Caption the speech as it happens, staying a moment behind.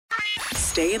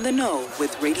Stay in the know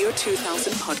with Radio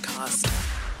 2000 podcast.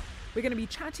 We're going to be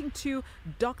chatting to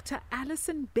Dr.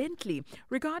 Alison Bentley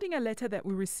regarding a letter that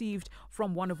we received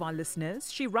from one of our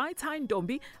listeners. She writes, "Hi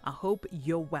Ndombi, I hope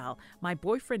you're well. My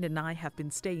boyfriend and I have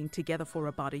been staying together for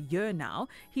about a year now.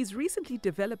 He's recently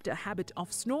developed a habit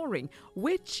of snoring,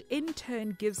 which in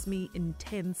turn gives me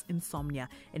intense insomnia.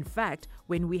 In fact,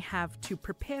 when we have to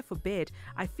prepare for bed,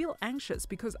 I feel anxious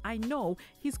because I know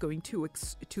he's going to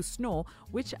snore,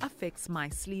 which affects my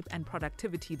sleep and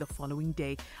productivity the following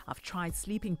day. I've tried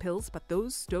sleeping pills, but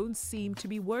those don't seem to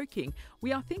be working.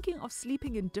 We are thinking of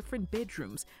sleeping in different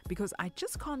bedrooms because I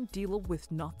just can't deal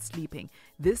with not sleeping.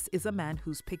 This is a man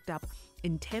who's picked up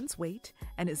intense weight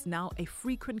and is now a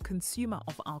frequent consumer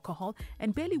of alcohol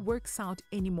and barely works out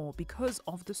anymore because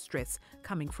of the stress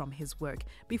coming from his work.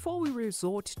 Before we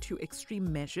resort to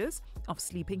extreme measures of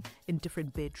sleeping in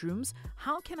different bedrooms,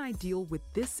 how can I deal with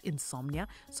this insomnia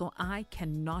so I'm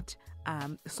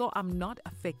not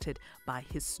affected by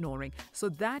his snoring?" So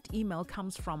that email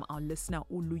comes from our listener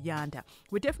Uluyanda.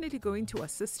 We're definitely going to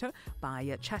assist her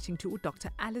by chatting to Dr.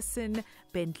 Alison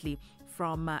Bentley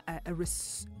from a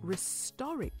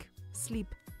restonic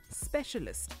sleep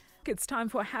specialist. It's time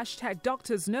for hashtag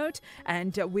Doctor's Note,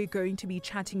 and we're going to be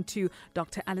chatting to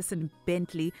Dr. Alison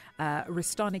Bentley,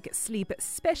 restonic sleep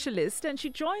specialist, and she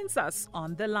joins us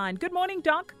on the line. Good morning,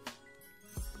 Doc.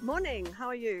 Morning, how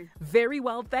are you? Very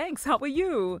well, thanks. How are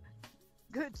you?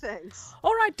 Good, thanks.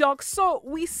 All right, Doc. So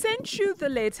we sent you the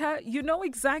letter. You know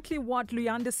exactly what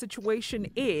Luyanda's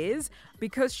situation is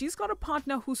because she's got a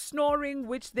partner who's snoring,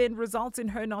 which then results in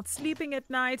her not sleeping at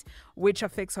night, which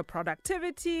affects her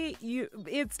productivity.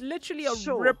 It's literally a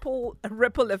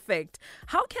ripple effect.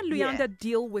 How can Luyanda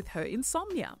deal with her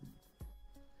insomnia?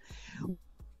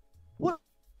 Well,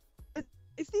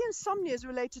 if the insomnia is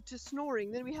related to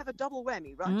snoring, then we have a double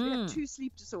whammy, right? We have two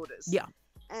sleep disorders. Yeah.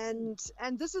 And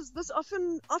this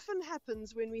often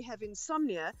happens when we have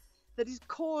insomnia that is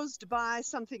caused by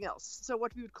something else. So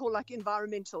what we would call like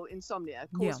environmental insomnia,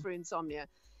 cause for insomnia,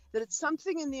 that it's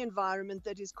something in the environment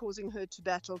that is causing her to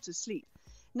battle to sleep.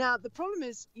 Now, the problem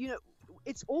is,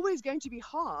 it's always going to be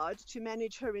hard to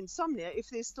manage her insomnia if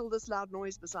there's still this loud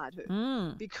noise beside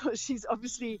her, because she's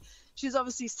obviously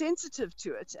sensitive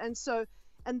to it.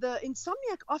 And the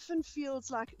insomniac often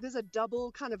feels like there's a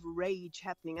double kind of rage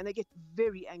happening, and they get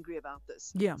very angry about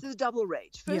this. Yeah. So there's a double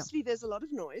rage. Firstly, there's a lot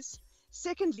of noise.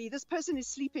 Secondly, this person is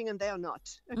sleeping and they are not.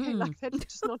 Okay, like that's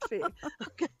just not fair.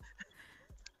 Okay.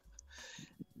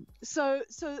 So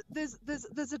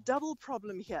there's a double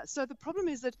problem here. So the problem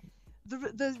is that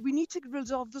we need to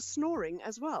resolve the snoring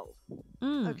as well.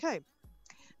 Okay,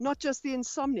 not just the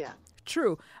insomnia.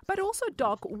 True. But also,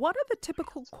 Doc, what are the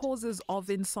typical causes of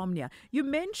insomnia? You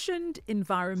mentioned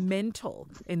environmental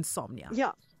insomnia.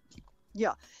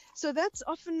 Yeah. So that's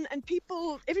often, and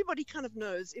everybody kind of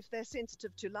knows if they're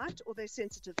sensitive to light or they're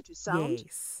sensitive to sound.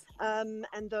 Yes.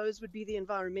 And those would be the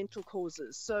environmental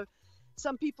causes. So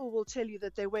some people will tell you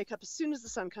that they wake up as soon as the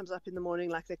sun comes up in the morning,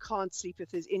 like they can't sleep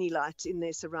if there's any light in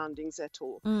their surroundings at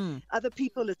all. Other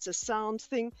people, it's a sound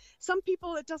thing. Some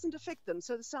people, it doesn't affect them.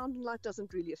 So the sound and light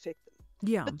doesn't really affect them.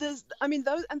 Yeah. But those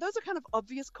are kind of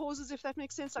obvious causes, if that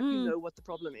makes sense. Like you know what the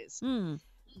problem is.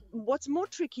 What's more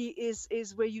tricky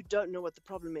is where you don't know what the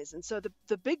problem is. And so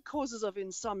the big causes of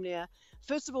insomnia,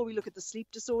 first of all, we look at the sleep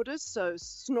disorders. So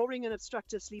snoring and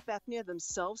obstructive sleep apnea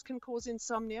themselves can cause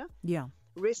insomnia. Yeah.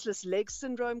 Restless leg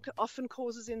syndrome often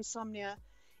causes insomnia.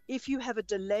 If you have a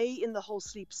delay in the whole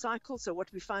sleep cycle, so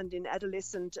what we find in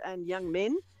adolescent and young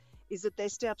men is that they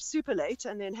stay up super late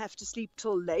and then have to sleep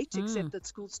till late, except that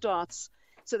school starts.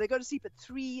 So they go to sleep at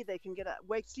 3, they can get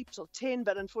awake, sleep till 10,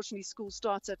 but unfortunately school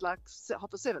starts at like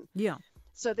 7:30. Yeah.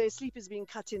 So their sleep is being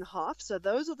cut in half. So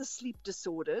those are the sleep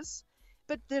disorders.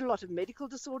 But there are a lot of medical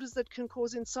disorders that can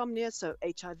cause insomnia. So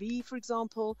HIV, for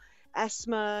example,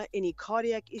 asthma, any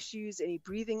cardiac issues, any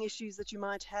breathing issues that you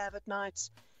might have at night,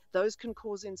 those can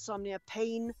cause insomnia.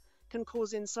 Pain can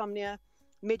cause insomnia.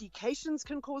 Medications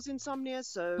can cause insomnia.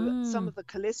 So some of the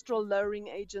cholesterol lowering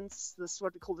agents, this is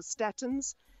what we call the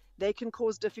statins, they can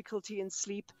cause difficulty in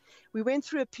sleep. We went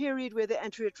through a period where the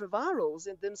antiretrovirals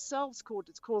in themselves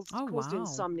caused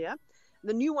insomnia.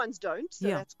 The new ones don't, so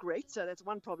that's great. So that's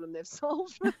one problem they've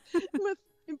solved with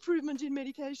improvement in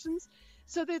medications.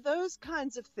 So there are those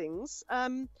kinds of things.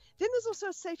 Then there's also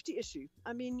a safety issue.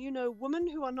 I mean, women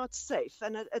who are not safe,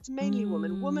 and it's mainly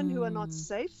women who are not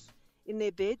safe in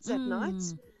their beds at night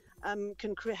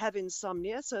can have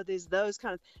insomnia. So there's those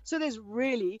so there's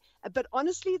really, but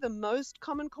honestly, the most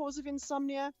common cause of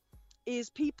insomnia is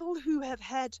people who have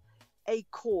had a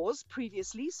cause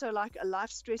previously. So like a life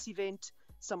stress event,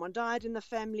 someone died in the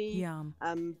family,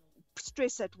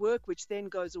 stress at work, which then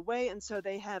goes away. And so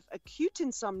they have acute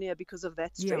insomnia because of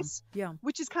that stress,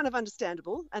 which is kind of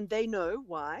understandable. And they know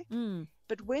why.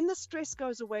 But when the stress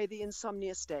goes away, the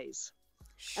insomnia stays.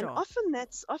 Sure. And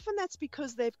often that's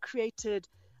because they've created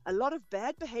a lot of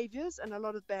bad behaviors and a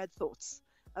lot of bad thoughts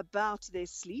about their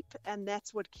sleep, and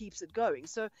that's what keeps it going.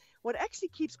 So what actually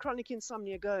keeps chronic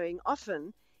insomnia going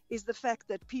often is the fact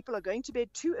that people are going to bed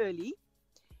too early.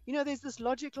 You know, there's this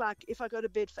logic like, if I go to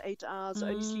bed for 8 hours,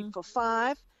 I only sleep for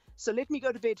 5. So let me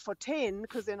go to bed for 10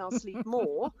 because then I'll sleep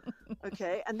more.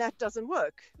 Okay. And that doesn't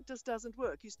work. It just doesn't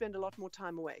work. You spend a lot more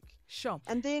time awake. Sure.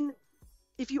 And then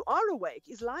if you are awake,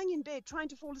 is lying in bed trying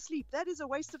to fall asleep, that is a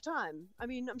waste of time. I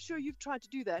mean, I'm sure you've tried to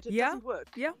do that. It doesn't work.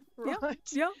 Right?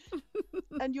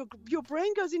 And your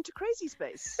brain goes into crazy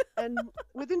space. And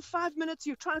within 5 minutes,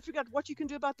 you're trying to figure out what you can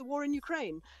do about the war in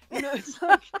Ukraine. You know, it's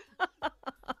like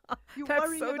you're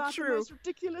worrying about the most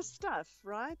ridiculous stuff,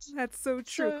 right? That's so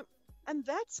true. And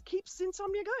that keeps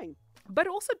insomnia going. But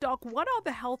also, Doc, what are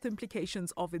the health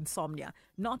implications of insomnia,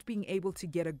 not being able to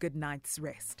get a good night's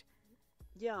rest?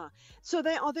 Yeah, so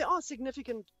there are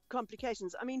significant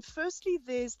complications. I mean, firstly,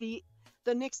 there's the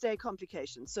next day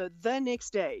complications. So the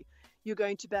next day, you're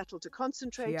going to battle to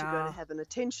concentrate. You're going to have an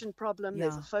attention problem.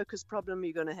 There's a focus problem.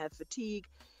 You're going to have fatigue.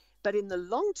 But in the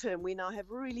long term, we now have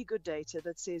really good data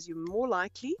that says you're more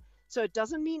likely. So it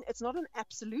doesn't mean it's not an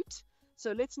absolute.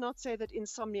 So let's not say that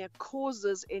insomnia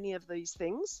causes any of these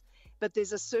things. But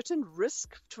there's a certain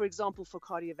risk, for example, for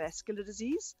cardiovascular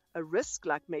disease, a risk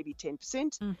like maybe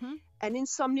 10%, and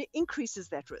insomnia increases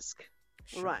that risk.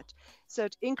 Sure. Right. So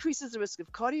it increases the risk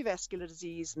of cardiovascular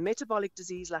disease, metabolic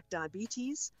disease like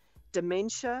diabetes,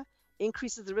 dementia,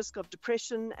 increases the risk of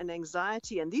depression and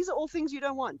anxiety. And these are all things you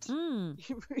don't want. You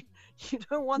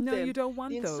don't want them. No, you don't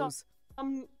want those.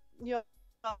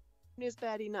 Is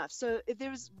bad enough. So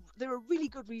there are really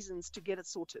good reasons to get it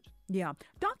sorted. Yeah.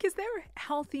 Doc, is there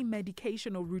healthy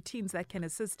medication or routines that can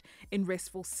assist in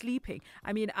restful sleeping?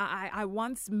 I mean, I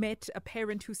once met a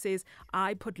parent who says,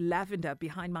 I put lavender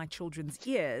behind my children's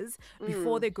ears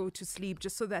before they go to sleep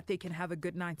just so that they can have a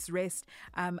good night's rest.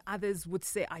 Others would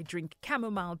say I drink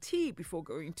chamomile tea before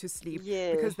going to sleep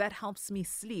because that helps me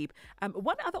sleep.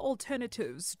 What other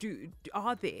alternatives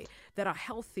are there that are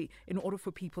healthy in order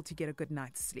for people to get a good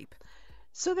night's sleep?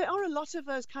 So there are a lot of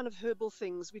those kind of herbal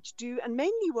things which do, and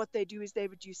mainly what they do is they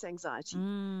reduce anxiety.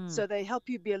 So they help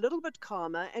you be a little bit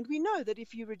calmer. And we know that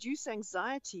if you reduce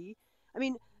anxiety, I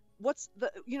mean, I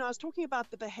was talking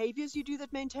about the behaviors you do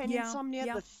that maintain insomnia.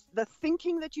 Yeah. The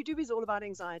thinking that you do is all about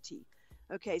anxiety.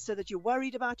 Okay, so that you're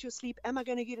worried about your sleep. Am I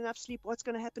going to get enough sleep? What's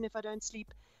going to happen if I don't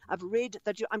sleep? I've read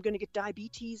that I'm going to get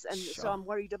diabetes, and so I'm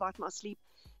worried about my sleep.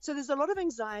 So there's a lot of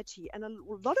anxiety, and a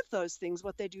lot of those things,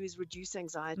 what they do is reduce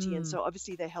anxiety, and so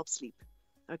obviously they help sleep.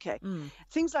 Okay.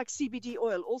 Things like CBD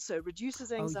oil also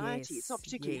reduces anxiety. It's not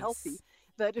particularly healthy,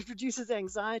 but it reduces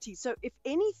anxiety. So if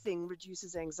anything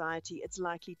reduces anxiety, it's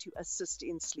likely to assist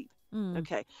in sleep.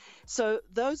 Okay. So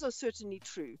those are certainly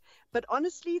true. But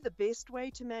honestly, the best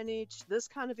way to manage this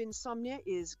kind of insomnia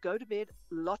is go to bed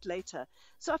a lot later.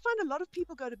 So I find a lot of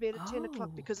people go to bed at 10 o'clock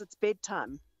because it's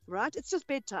bedtime. Right? It's just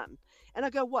bedtime. And I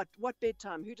go, what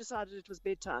bedtime? Who decided it was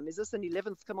bedtime? Is this an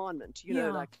 11th commandment? You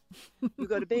know, like you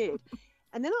go to bed.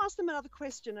 And then I ask them another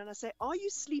question and I say, are you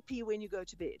sleepy when you go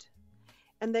to bed?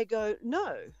 And they go,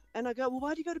 no. And I go, well,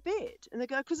 why do you go to bed? And they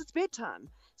go, because it's bedtime.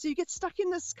 So you get stuck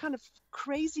in this kind of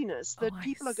craziness that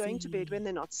people are going to bed when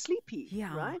they're not sleepy.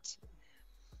 Right?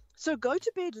 So go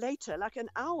to bed later, like an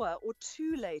hour or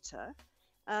two later.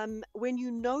 When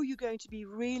you know you're going to be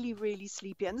really, really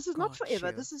sleepy. And this is not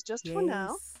forever. This is just for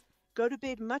now. Go to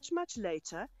bed much, much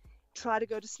later. Try to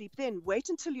go to sleep then. Wait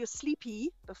until you're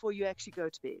sleepy before you actually go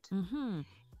to bed.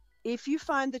 If you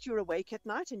find that you're awake at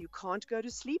night and you can't go to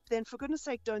sleep, then for goodness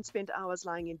sake, don't spend hours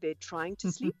lying in bed trying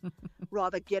to sleep.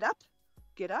 Rather get up,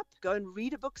 go and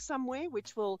read a book somewhere,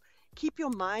 which will keep your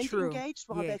mind engaged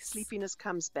while that sleepiness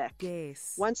comes back.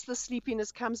 Once the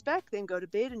sleepiness comes back, then go to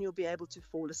bed and you'll be able to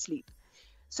fall asleep.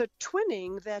 So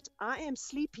twinning that I am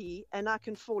sleepy and I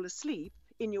can fall asleep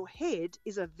in your head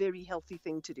is a very healthy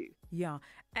thing to do. Yeah.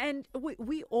 And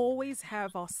we always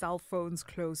have our cell phones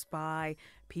close by,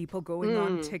 people going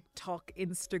on TikTok,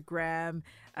 Instagram,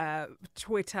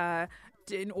 Twitter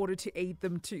in order to aid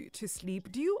them to sleep.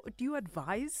 Do you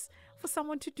advise for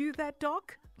someone to do that,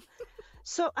 Doc?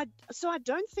 So I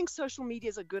don't think social media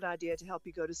is a good idea to help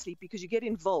you go to sleep because you get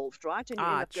involved, right? And you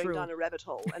end up going down a rabbit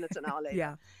hole and it's an hour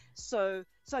later. So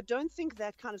I don't think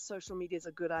that kind of social media is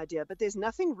a good idea. But there's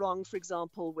nothing wrong, for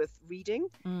example, with reading,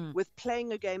 with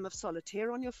playing a game of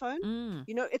solitaire on your phone.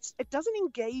 You know, it doesn't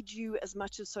engage you as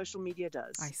much as social media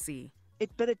does. I see.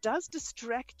 But it does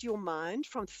distract your mind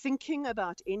from thinking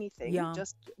about anything. Yeah.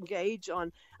 Just engage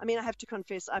on, I mean, I have to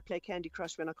confess, I play Candy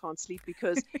Crush when I can't sleep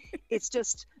because it's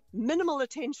just minimal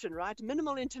attention, right?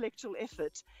 Minimal intellectual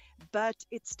effort, but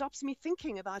it stops me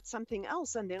thinking about something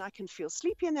else, and then I can feel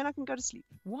sleepy, and then I can go to sleep.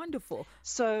 Wonderful.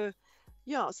 So,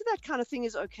 yeah, so that kind of thing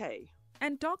is okay.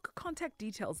 And doc, contact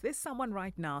details. There's someone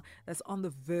right now that's on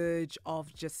the verge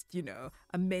of just,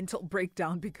 a mental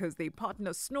breakdown because their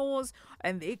partner snores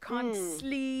and they can't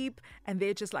sleep. And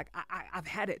they're just like, I've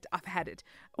had it.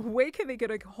 Where can they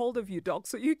get a hold of you, doc,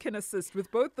 so you can assist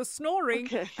with both the snoring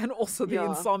and also the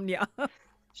insomnia?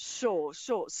 Sure.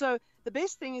 So the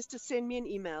best thing is to send me an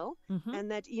email, and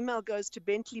that email goes to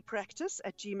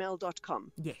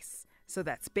bentleypractice@gmail.com. Yes. So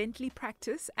that's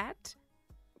bentleypractice@gmail.com.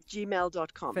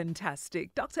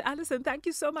 Fantastic. Dr. Alison, thank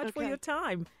you so much for your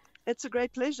time. It's a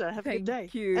great pleasure. Have a good day.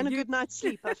 Thank you. And a good night's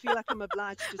sleep. I feel like I'm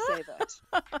obliged to say that.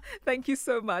 Thank you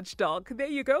so much, Doc. There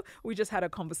you go. We just had a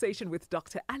conversation with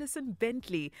Dr. Alison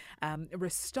Bentley,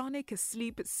 restonic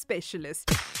sleep specialist.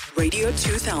 Radio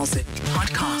 2000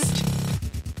 podcast.